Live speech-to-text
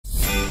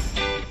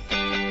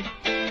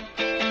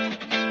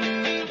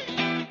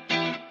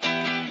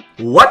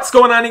What's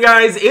going on, you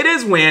guys? It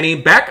is Wanny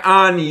back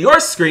on your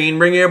screen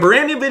bringing a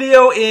brand new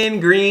video in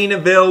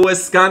Greenville,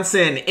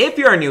 Wisconsin. If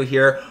you are new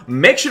here,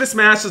 make sure to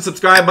smash the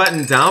subscribe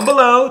button down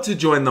below to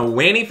join the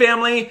Wanny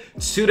family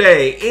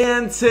today.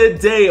 And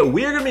today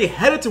we are going to be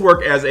headed to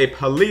work as a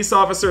police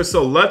officer,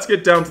 so let's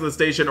get down to the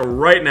station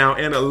right now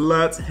and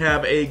let's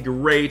have a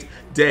great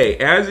day.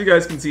 As you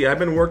guys can see, I've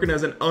been working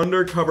as an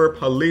undercover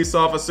police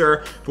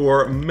officer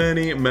for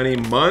many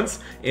months,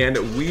 and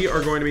we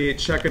are going to be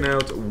checking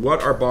out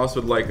what our boss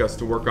would like us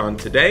to work on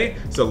today.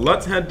 So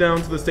let's head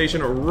down to the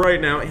station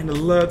right now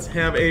and let's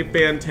have a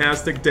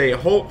fantastic day.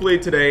 Hopefully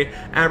today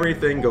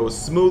everything goes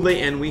smoothly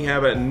and we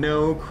have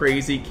no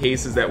crazy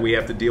cases that we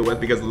have to deal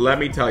with, because let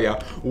me tell you,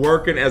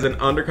 working as an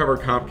undercover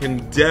cop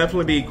can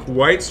definitely be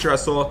quite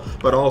stressful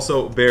but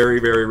also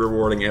very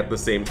rewarding at the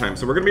same time.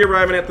 So we're gonna be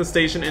arriving at the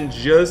station in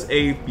just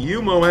a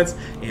few moments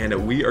and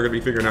we are gonna be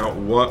figuring out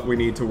what we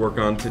need to work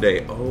on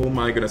today. Oh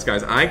my goodness,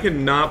 guys, I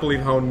cannot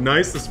believe how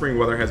nice the spring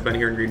weather has been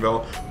here in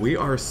Greenville. We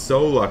are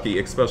so lucky,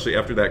 especially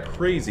after that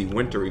crazy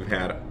winter we've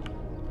had.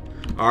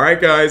 Alright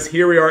guys,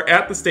 here we are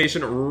at the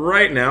station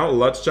right now.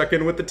 Let's check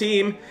in with the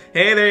team.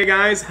 Hey there you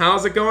guys,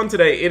 how's it going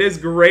today? It is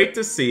great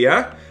to see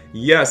ya.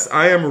 Yes,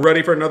 I am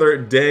ready for another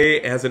day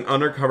as an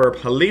undercover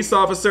police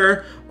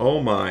officer. Oh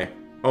my,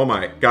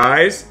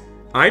 guys,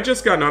 I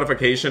just got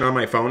notification on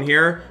my phone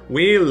here.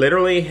 We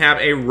literally have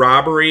a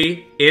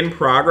robbery in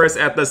progress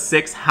at the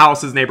 6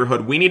 Houses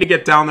neighborhood. We need to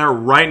get down there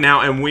right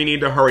now and we need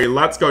to hurry.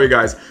 Let's go, you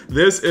guys.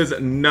 This is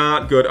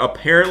not good.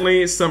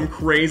 Apparently, some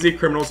crazy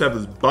criminals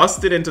have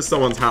busted into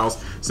someone's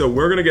house. So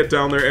we're gonna get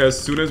down there as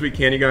soon as we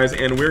can, you guys,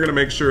 and we're gonna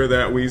make sure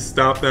that we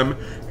stop them.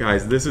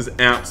 Guys, this is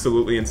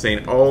absolutely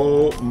insane.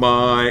 Oh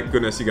my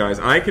goodness, you guys.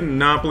 I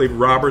cannot believe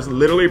robbers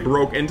literally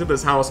broke into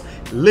this house,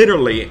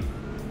 literally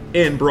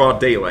in broad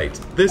daylight.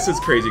 This is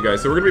crazy,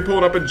 guys. So we're gonna be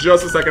pulling up in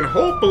just a second.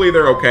 Hopefully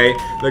they're okay.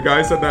 The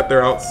guy said that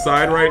they're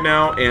outside right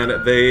now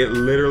and they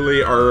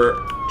literally are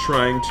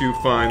trying to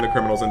find the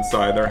criminals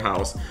inside their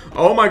house.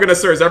 Oh my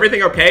goodness, sir, is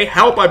everything okay?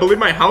 Help, I believe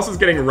my house is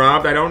getting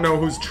robbed. I don't know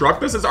whose truck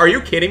this is. Are you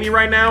kidding me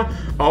right now?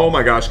 Oh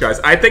my gosh, guys,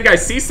 I think I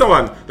see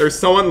someone. There's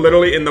someone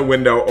literally in the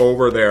window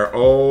over there.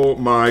 Oh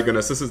my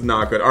goodness, this is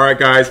not good. All right,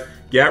 guys,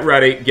 get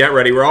ready, get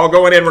ready. We're all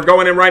going in. We're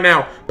going in right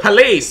now.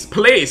 Police,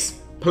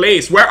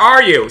 where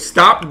are you?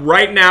 Stop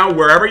right now,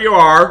 wherever you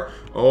are.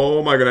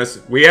 Oh my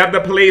goodness. We have the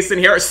police in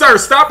here. Sir,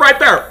 stop right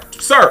there.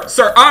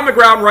 Sir, on the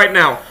ground right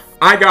now.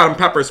 I got him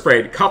pepper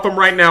sprayed. Cuff him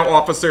right now,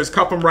 officers.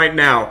 Cuff him right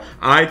now.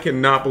 I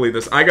cannot believe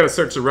this. I gotta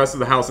search the rest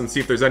of the house and see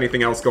if there's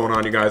anything else going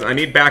on, you guys. I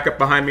need backup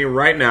behind me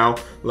right now.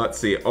 Let's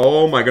see.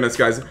 Oh my goodness,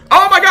 guys.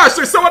 Oh my gosh,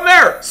 there's someone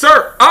there.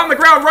 Sir, on the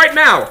ground right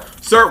now.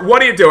 Sir,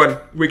 what are you doing?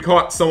 We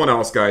caught someone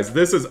else, guys.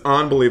 This is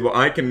unbelievable.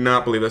 I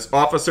cannot believe this.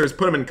 Officers,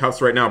 put him in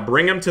cuffs right now.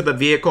 Bring him to the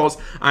vehicles.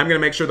 I'm gonna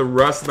make sure the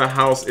rest of the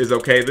house is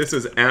okay. This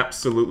is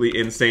absolutely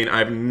insane.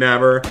 I've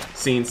never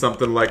seen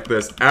something like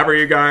this ever,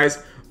 you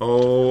guys.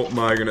 Oh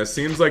my goodness.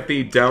 Seems like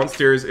the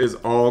downstairs is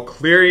all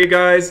clear, you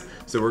guys.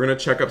 So we're gonna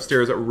check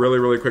upstairs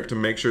really quick to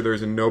make sure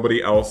there's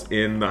nobody else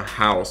in the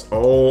house.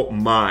 Oh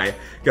my.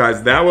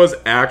 Guys, that was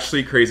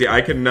actually crazy. I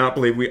cannot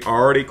believe we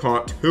already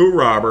caught 2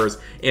 robbers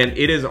and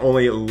it is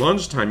only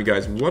lunchtime, you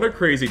guys. What a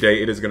crazy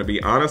day it is gonna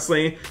be.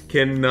 Honestly,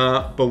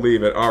 cannot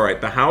believe it. All right,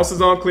 the house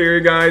is all clear,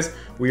 you guys.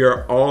 We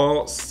are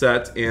all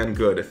set and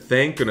good.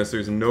 Thank goodness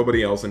there's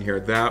nobody else in here.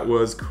 That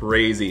was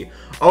crazy.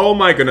 Oh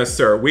my goodness,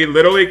 sir. We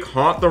literally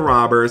caught the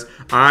robbers.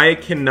 I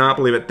cannot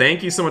believe it.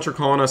 Thank you so much for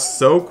calling us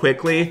so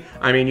quickly.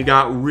 I mean, you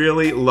got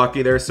really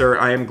lucky there, sir.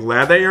 I am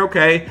glad that you're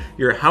okay.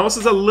 Your house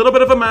is a little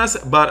bit of a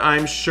mess, but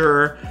I'm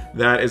sure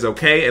that is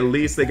okay. At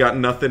least they got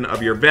nothing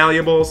of your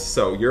valuables,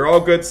 so you're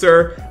all good,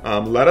 sir.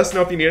 Let us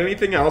know if you need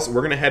anything else.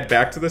 We're gonna head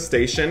back to the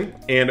station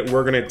and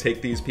we're gonna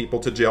take these people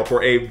to jail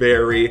for a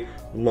very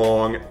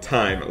long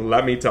time,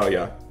 let me tell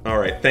you. All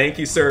right, thank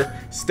you, sir.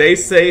 Stay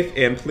safe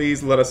and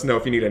please let us know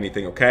if you need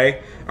anything,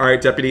 okay? All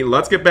right, deputy,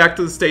 let's get back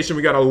to the station.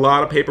 We got a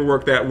lot of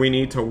paperwork that we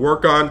need to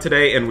work on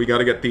today and we got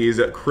to get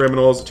these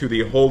criminals to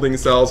the holding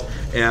cells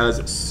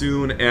as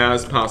soon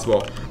as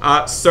possible.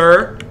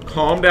 Sir,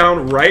 calm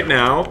down right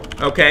now,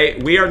 okay?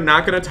 We are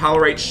not going to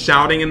tolerate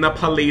shouting in the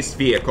police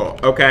vehicle,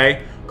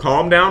 okay?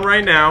 Calm down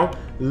right now.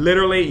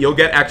 Literally, you'll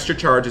get extra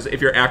charges if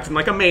you're acting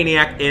like a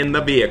maniac in the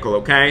vehicle,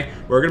 okay?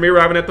 We're gonna be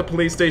arriving at the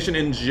police station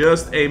in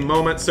just a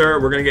moment, sir.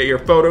 We're gonna get your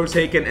photo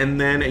taken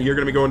and then you're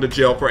gonna be going to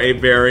jail for a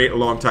very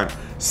long time.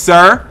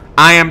 Sir,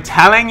 I am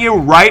telling you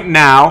right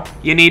now,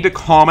 you need to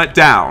calm it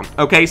down,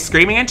 okay?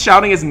 Screaming and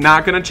shouting is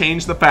not gonna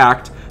change the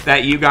fact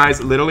that you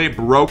guys literally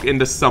broke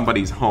into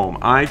somebody's home.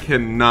 I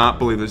cannot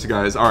believe this, you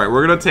guys. All right,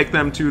 we're gonna take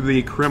them to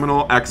the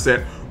criminal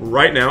exit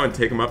right now and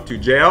take them up to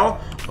jail.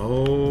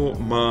 Oh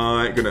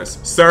my goodness.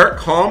 Sir,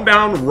 calm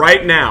down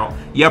right now.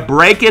 You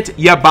break it,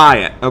 you buy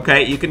it,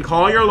 okay? You can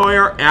call your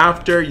lawyer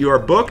after you're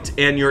booked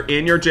and you're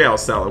in your jail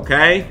cell,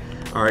 okay?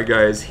 All right,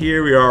 guys,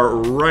 here we are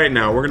right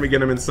now. We're going to get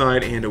them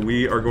inside, and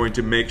we are going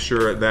to make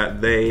sure that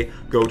they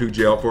go to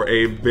jail for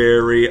a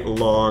very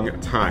long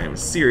time.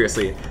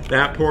 Seriously,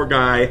 that poor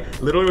guy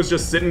literally was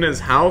just sitting in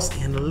his house,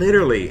 and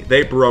literally,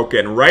 they broke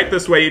in. Right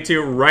this way, you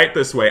two, right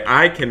this way.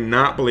 I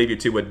cannot believe you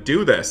two would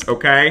do this,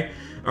 okay?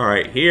 All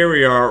right, here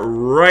we are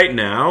right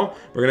now.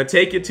 We're going to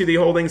take you to the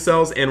holding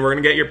cells, and we're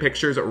going to get your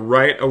pictures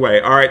right away.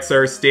 All right,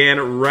 sir,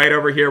 stand right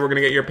over here. We're going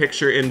to get your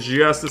picture in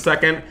just a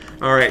second.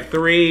 All right,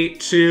 3,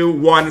 2,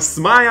 1,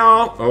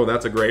 smile. Oh,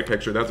 that's a great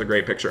picture. That's a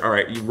great picture. All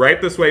right,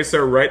 right this way,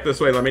 sir, right this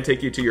way. Let me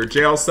take you to your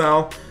jail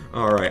cell.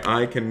 All right,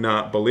 I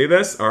cannot believe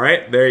this. All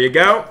right, there you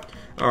go.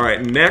 All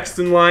right, next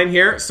in line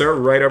here, sir,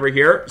 right over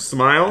here.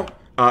 Smile.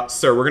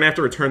 Sir, we're going to have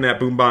to return that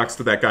boombox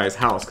to that guy's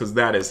house because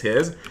that is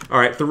his. All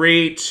right,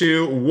 3,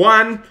 2,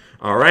 1.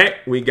 All right,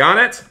 we got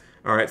it.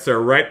 All right, sir,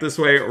 right this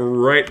way,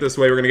 right this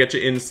way. We're going to get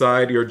you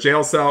inside your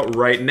jail cell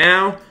right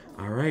now.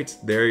 All right,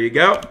 there you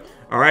go.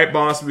 All right,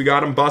 boss, we got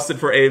them busted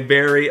for a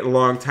very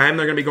long time.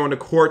 They're going to be going to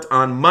court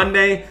on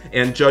Monday,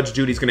 and Judge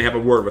Judy's going to have a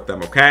word with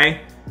them,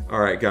 okay? All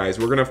right, guys,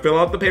 we're going to fill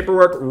out the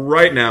paperwork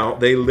right now.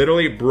 They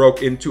literally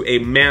broke into a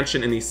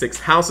mansion in the 6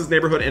 Houses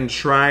neighborhood and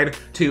tried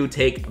to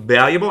take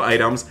valuable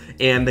items,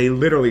 and they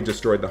literally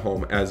destroyed the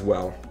home as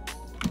well.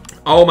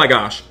 Oh my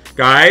gosh.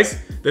 Guys,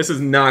 this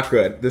is not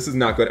good. This is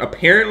not good.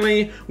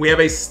 Apparently, we have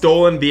a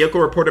stolen vehicle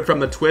reported from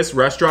the Twist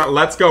restaurant.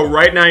 Let's go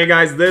right now, you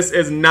guys. This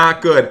is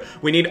not good.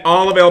 We need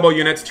all available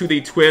units to the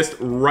Twist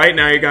right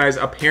now, you guys.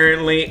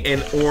 Apparently,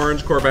 an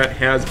orange Corvette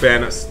has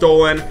been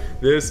stolen.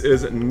 This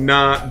is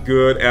not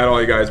good at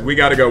all, you guys. We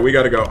gotta go. We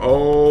gotta go.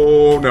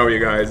 Oh, no, you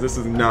guys. This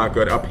is not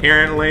good.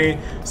 Apparently,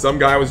 some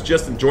guy was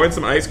just enjoying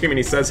some ice cream, and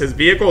he says his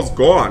vehicle's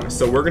gone.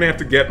 So we're gonna have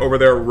to get over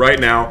there right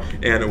now,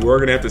 and we're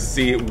gonna have to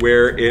see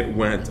where it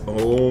went.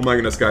 Oh, my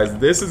goodness, guys.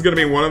 This is gonna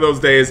be one of those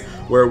days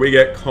where we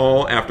get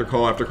call after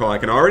call after call. I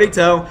can already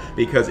tell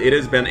because it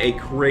has been a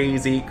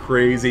crazy,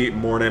 crazy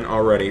morning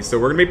already. So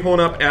we're gonna be pulling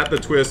up at the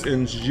Twist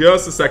in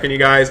just a second, you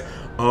guys.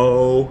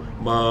 Oh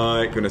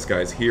my goodness,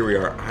 guys, here we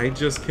are. I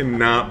just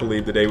cannot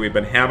believe the day we've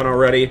been having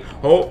already.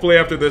 Hopefully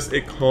after this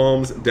it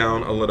calms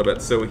down a little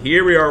bit. So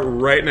here we are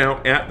right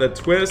now at the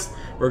Twist.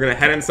 We're gonna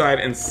head inside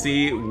and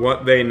see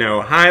what they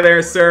know. Hi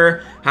there,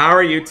 sir. How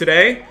are you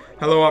today?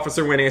 Hello,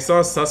 Officer Winnie. I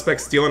saw a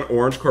suspect steal an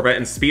orange Corvette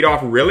and speed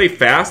off really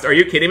fast. Are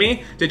you kidding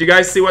me? Did you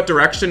guys see what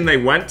direction they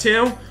went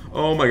to?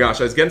 Oh my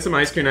gosh, I was getting some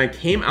ice cream and I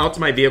came out to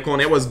my vehicle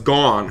and it was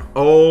gone.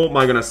 Oh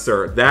my goodness,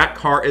 sir. That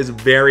car is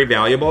very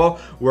valuable.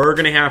 We're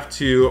gonna have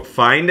to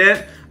find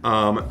it.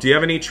 Do you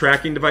have any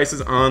tracking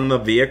devices on the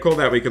vehicle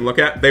that we can look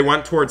at? They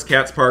went towards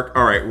Cats Park.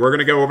 All right, we're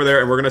gonna go over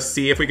there and we're gonna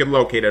see if we can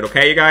locate it.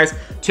 Okay, you guys?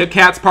 To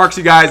Cats Parks,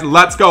 you guys.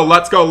 Let's go,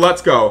 let's go,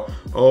 let's go.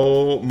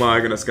 Oh my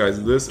goodness,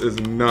 guys, this is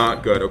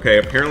not good. Okay,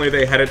 apparently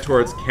they headed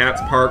towards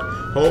Cats Park.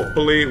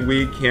 Hopefully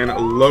we can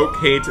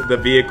locate the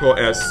vehicle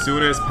as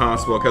soon as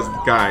possible because,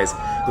 guys,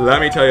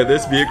 let me tell you,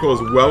 this vehicle is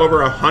well over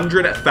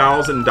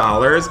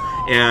 $100,000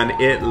 and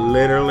it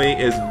literally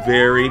is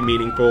very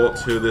meaningful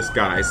to this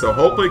guy. So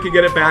hopefully we can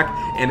get it back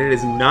and it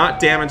is not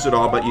damaged at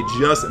all, but you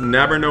just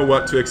never know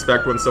what to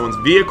expect when someone's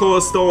vehicle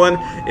is stolen.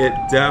 It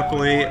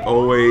definitely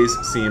always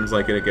seems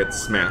like it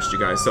gets smashed, you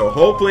guys. So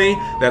hopefully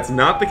that's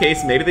not the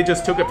case. Maybe they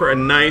just took it for a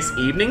nice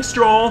evening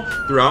stroll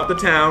throughout the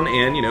town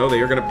and, you know, they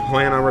are going to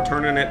plan on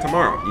returning it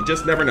tomorrow. You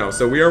just never know.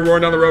 So we are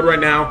roaring down the road right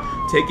now,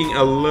 taking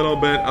a little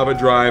bit of a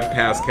drive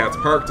past Cats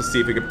Park to see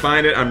if we can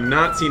find it. I'm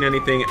not seeing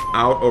anything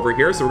out over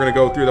here, so we're going to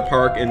go through the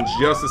park in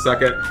just a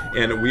second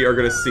and we are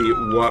going to see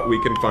what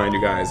we can find,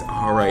 you guys.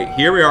 All right,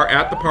 here we are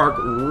at the park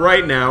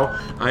right now.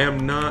 I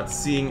am not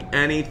seeing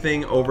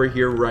anything over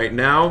here right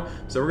now,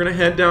 so we're going to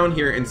head down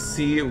here and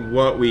see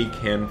what we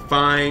can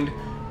find.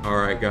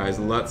 Alright guys,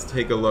 let's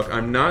take a look.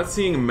 I'm not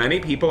seeing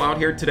many people out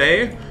here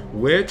today,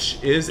 which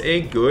is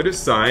a good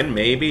sign.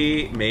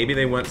 Maybe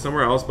they went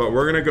somewhere else, but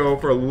we're gonna go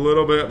for a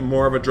little bit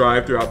more of a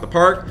drive throughout the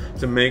park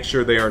to make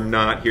sure they are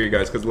not here, you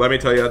guys, because let me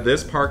tell you,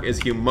 this park is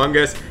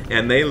humongous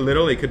and they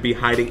literally could be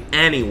hiding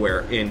anywhere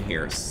in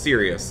here.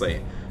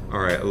 Seriously.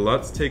 Alright,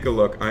 let's take a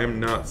look. I am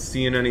not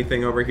seeing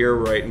anything over here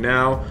right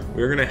now.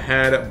 We're gonna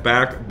head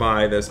back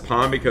by this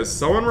pond because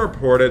someone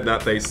reported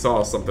that they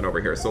saw something over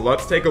here. So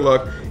let's take a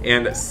look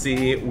and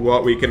see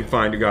what we can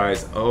find, you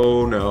guys.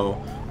 Oh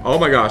no. Oh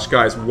my gosh,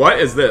 guys, what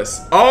is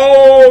this?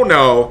 Oh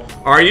no.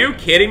 Are you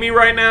kidding me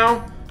right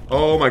now?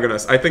 Oh my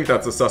goodness, I think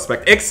that's a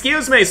suspect.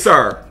 Excuse me,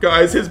 sir.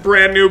 Guys, his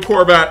brand new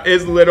Corvette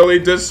is literally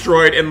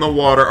destroyed in the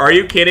water. Are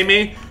you kidding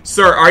me?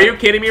 Sir, are you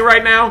kidding me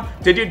right now?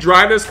 Did you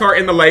drive this car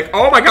in the lake?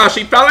 Oh my gosh,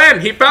 he fell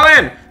in. He fell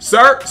in.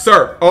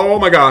 Sir. Oh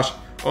my gosh.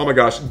 Oh my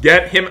gosh.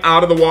 Get him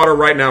out of the water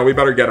right now. We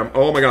better get him.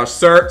 Oh my gosh.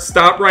 Sir,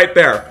 stop right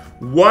there.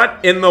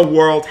 What in the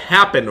world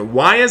happened?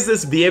 Why is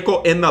this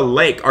vehicle in the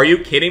lake? Are you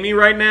kidding me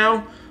right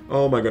now?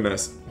 Oh my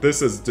goodness.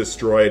 This is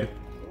destroyed.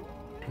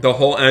 The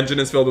whole engine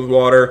is filled with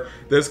water.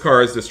 This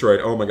car is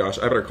destroyed. Oh my gosh,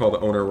 I better call the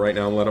owner right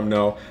now and let him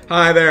know.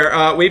 Hi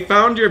there, we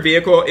found your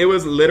vehicle. It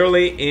was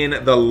literally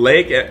in the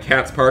lake at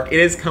Cats Park. It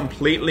is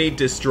completely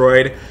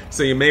destroyed,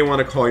 so you may want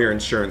to call your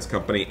insurance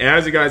company.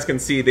 As you guys can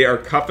see, they are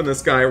cuffing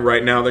this guy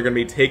right now. They're going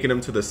to be taking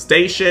him to the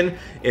station.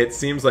 It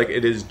seems like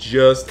it is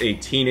just a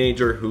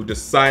teenager who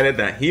decided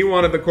that he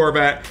wanted the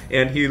Corvette,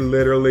 and he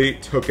literally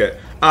took it.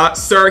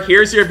 Sir,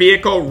 here's your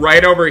vehicle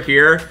right over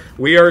here.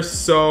 We are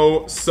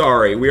so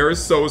sorry. We are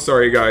so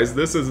sorry, guys.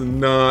 This is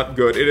not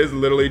good. It is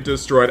literally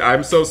destroyed.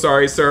 I'm so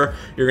sorry, sir.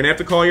 You're gonna have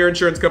to call your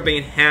insurance company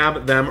and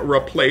have them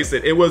replace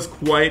it. It was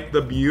quite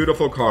the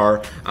beautiful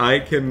car. I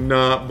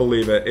cannot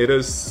believe it. It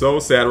is so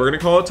sad. We're gonna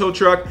call a tow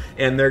truck,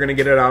 and they're gonna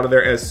get it out of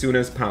there as soon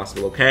as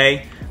possible,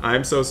 okay?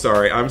 I'm so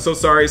sorry. I'm so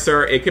sorry,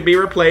 sir. It can be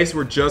replaced.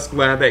 We're just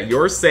glad that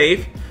you're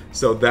safe.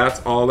 So that's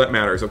all that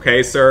matters,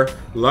 okay, sir?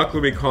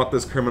 Luckily, we caught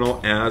this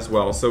criminal as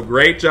well. So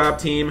great job,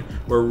 team.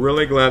 We're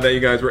really glad that you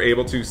guys were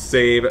able to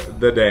save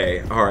the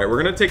day. All right,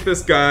 we're gonna take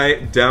this guy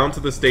down to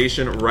the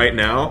station right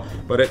now,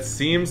 but it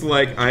seems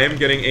like I am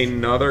getting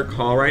another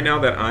call right now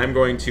that I'm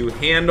going to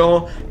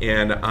handle,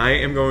 and I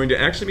am going to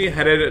actually be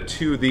headed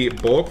to the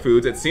bulk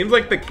foods. It seems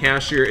like the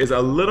cashier is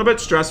a little bit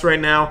stressed right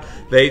now.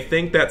 They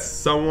think that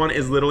someone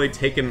is literally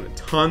taking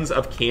tons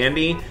of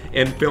candy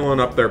and filling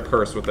up their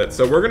purse with it.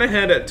 So we're gonna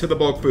head to the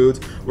bulk foods.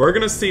 We're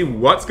gonna see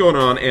what's going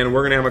on, and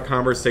we're gonna have a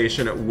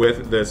conversation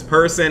with this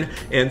person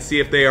and see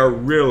if they are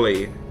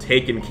really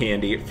taking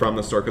candy from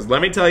the store. Because let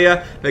me tell you,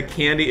 the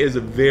candy is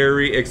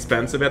very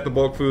expensive at the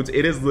bulk foods.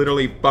 It is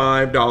literally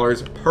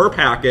 $5 per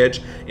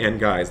package,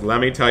 and guys,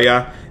 let me tell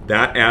you,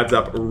 that adds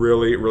up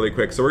really, really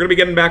quick. So we're gonna be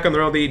getting back on the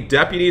road. The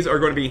deputies are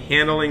going to be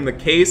handling the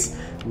case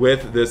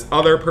with this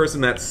other person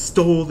that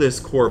stole this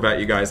Corvette,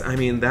 you guys. I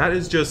mean, that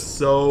is just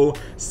so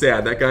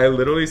sad. That guy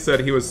literally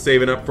said he was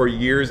saving up for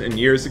years and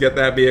years to get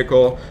that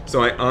vehicle.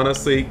 So I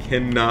honestly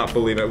cannot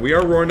believe it. We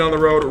are roaring down the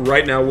road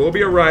right now. We'll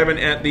be arriving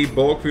at the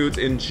bulk foods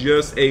in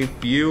just a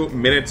few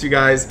minutes, you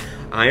guys.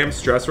 I am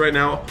stressed right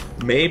now.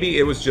 Maybe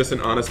it was just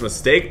an honest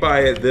mistake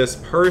by this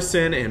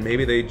person, and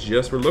maybe they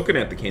just were looking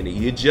at the candy.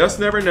 You just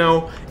never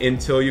know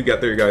until you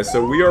get there, you guys.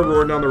 So we are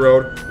roaring down the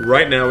road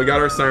right now. We got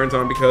our sirens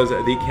on because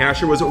the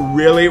cashier was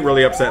really,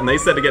 really upset, and they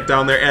said to get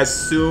down there as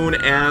soon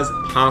as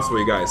possible,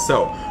 you guys.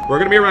 So we're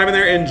gonna be arriving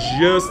there in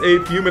just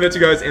a few minutes,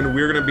 you guys, and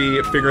we're gonna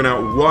be figuring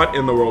out what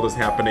in the world is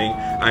happening.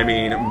 I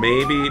mean,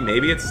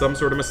 maybe it's some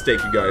sort of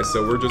mistake, you guys.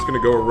 So we're just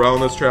gonna go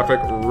around this traffic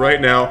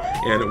right now,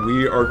 and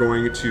we are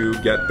going to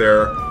get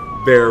there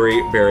very,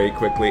 very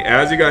quickly.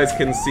 As you guys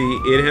can see,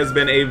 it has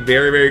been a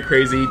very, very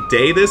crazy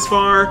day this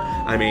far.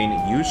 I mean,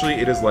 usually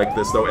it is like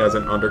this though as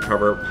an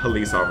undercover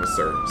police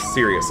officer.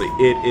 Seriously,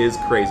 it is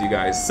crazy,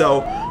 guys. So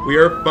we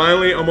are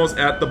finally almost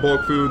at the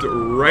bulk foods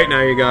right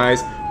now, you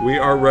guys. We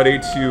are ready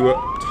to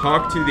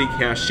talk to the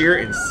cashier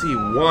and see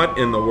what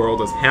in the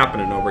world is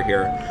happening over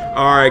here.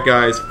 All right,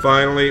 guys,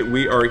 finally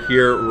we are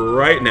here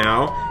right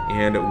now,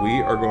 and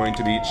we are going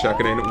to be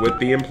checking in with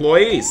the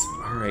employees.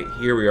 All right,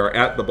 here we are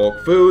at the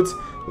bulk foods.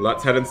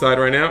 Let's head inside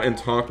right now and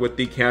talk with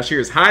the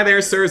cashiers. Hi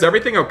there, sir. Is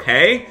everything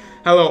okay?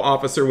 Hello,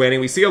 Officer Wanny.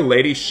 We see a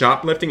lady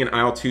shoplifting in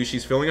aisle 2.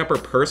 She's filling up her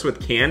purse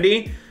with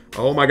candy.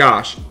 Oh my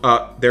gosh.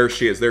 There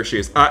she is. There she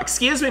is.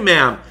 Excuse me,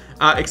 ma'am.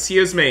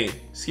 Excuse me,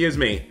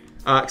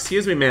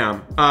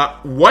 ma'am.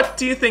 What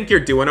do you think you're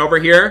doing over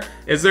here?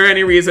 Is there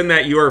any reason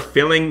that you are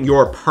filling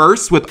your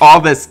purse with all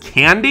this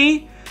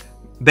candy?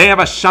 They have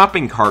a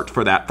shopping cart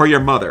for that, for your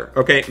mother.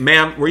 Okay,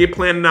 ma'am, were you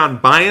planning on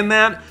buying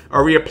that?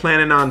 Or were you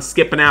planning on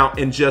skipping out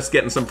and just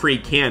getting some free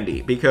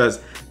candy?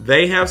 Because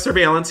they have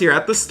surveillance here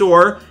at the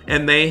store,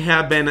 and they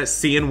have been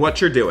seeing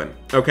what you're doing,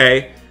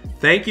 okay?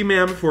 Thank you,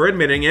 ma'am, for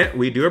admitting it.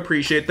 We do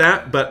appreciate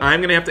that, but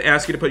I'm gonna have to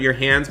ask you to put your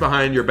hands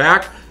behind your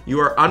back. You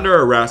are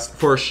under arrest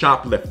for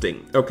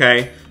shoplifting,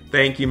 okay?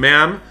 Thank you,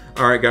 ma'am.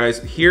 All right,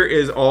 guys, here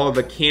is all of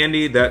the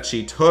candy that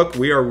she took.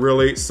 We are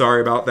really sorry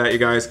about that, you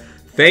guys.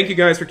 Thank you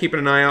guys for keeping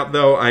an eye out,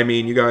 though. I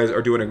mean, you guys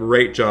are doing a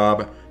great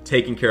job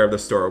taking care of the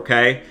store,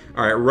 okay?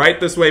 All right, right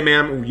this way,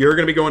 ma'am. You're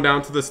going to be going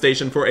down to the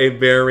station for a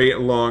very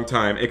long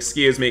time.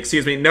 Excuse me,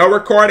 excuse me. No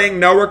recording,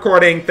 no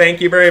recording.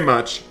 Thank you very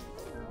much.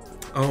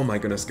 Oh, my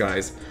goodness,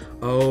 guys.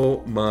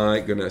 Oh, my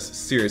goodness.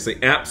 Seriously,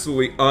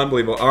 absolutely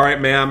unbelievable. All right,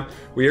 ma'am.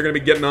 We are going to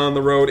be getting on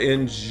the road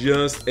in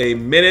just a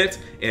minute,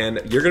 and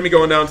you're going to be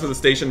going down to the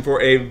station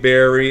for a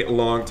very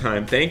long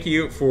time. Thank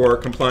you for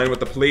complying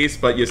with the police,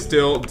 but you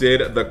still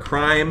did the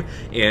crime,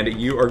 and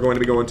you are going to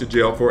be going to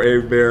jail for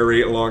a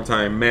very long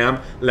time.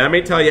 Ma'am, let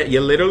me tell you, you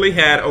literally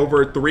had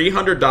over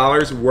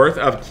 $300 worth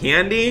of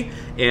candy,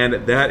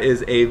 and that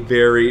is a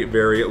very,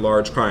 very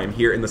large crime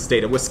here in the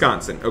state of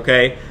Wisconsin,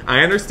 okay?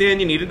 I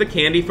understand you needed the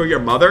candy for your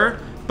mother,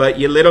 but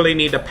you literally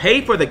need to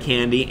pay for the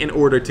candy in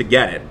order to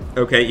get it,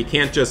 okay? You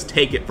can't just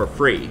take it for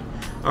free.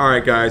 All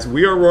right, guys,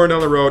 we are roaring down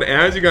the road.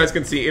 As you guys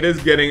can see, it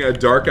is getting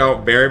dark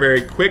out very,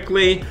 very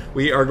quickly.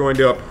 We are going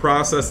to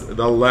process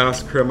the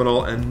last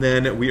criminal, and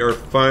then we are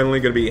finally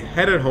going to be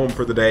headed home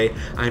for the day.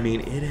 I mean,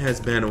 it has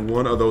been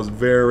one of those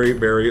very,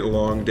 very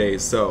long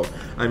days. So,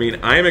 I mean,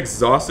 I am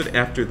exhausted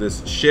after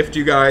this shift,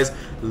 you guys.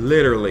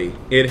 Literally,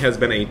 it has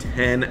been a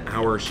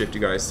 10-hour shift,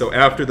 you guys. So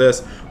after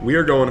this, we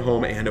are going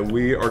home and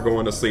we are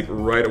going to sleep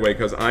right away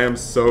because I am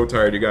so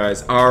tired, you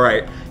guys. All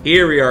right,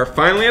 here we are,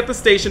 finally at the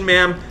station,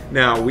 ma'am.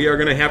 Now, we are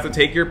going to have to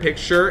take your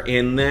picture,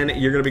 and then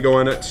you're going to be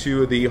going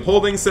to the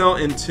holding cell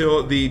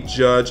until the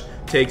judge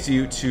takes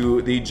you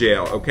to the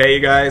jail. Okay, you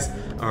guys?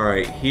 All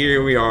right,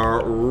 here we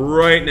are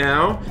right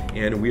now,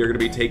 and we are going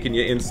to be taking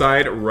you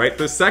inside right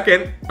this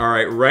second. All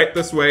right, right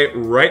this way,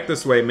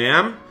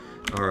 ma'am.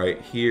 All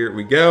right, here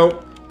we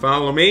go.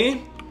 Follow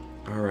me.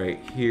 All right,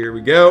 here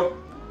we go.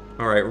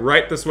 All right,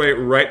 right this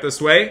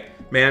way.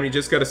 Ma'am, you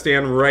just got to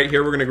stand right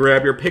here. We're going to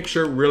grab your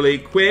picture really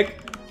quick.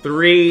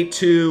 3,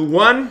 2,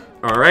 1.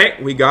 All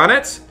right, we got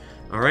it.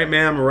 All right,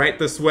 ma'am, right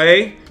this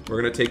way. We're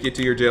going to take you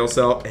to your jail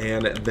cell,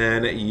 and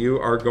then you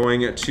are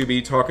going to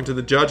be talking to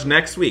the judge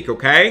next week,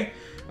 okay?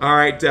 All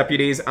right,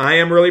 deputies, I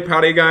am really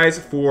proud of you guys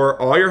for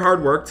all your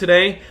hard work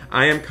today.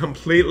 I am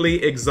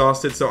completely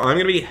exhausted, so I'm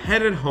going to be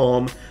headed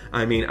home.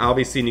 I mean, I'll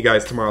be seeing you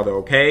guys tomorrow, though,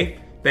 okay?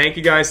 Thank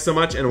you guys so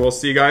much, and we'll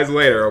see you guys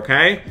later,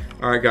 okay?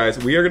 All right,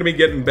 guys, we are going to be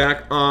getting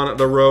back on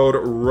the road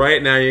right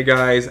now, you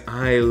guys.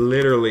 I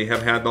literally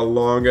have had the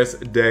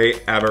longest day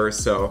ever,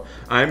 so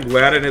I'm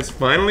glad it has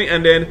finally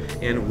ended,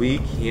 and we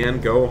can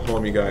go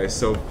home, you guys.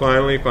 So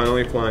finally,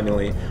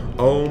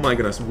 oh my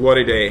goodness, what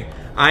a day.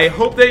 I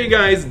hope that you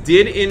guys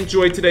did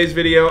enjoy today's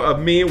video of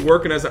me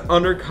working as an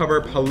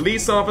undercover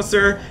police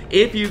officer.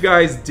 If you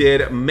guys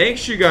did, make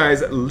sure you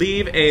guys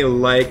leave a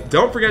like.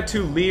 Don't forget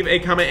to leave a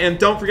comment, and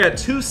don't forget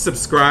to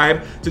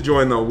subscribe to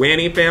join the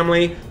Wanny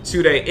family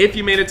today. If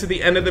you made it to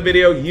the end of the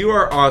video, you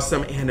are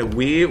awesome, and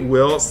we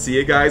will see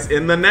you guys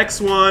in the next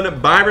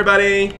one. Bye, everybody.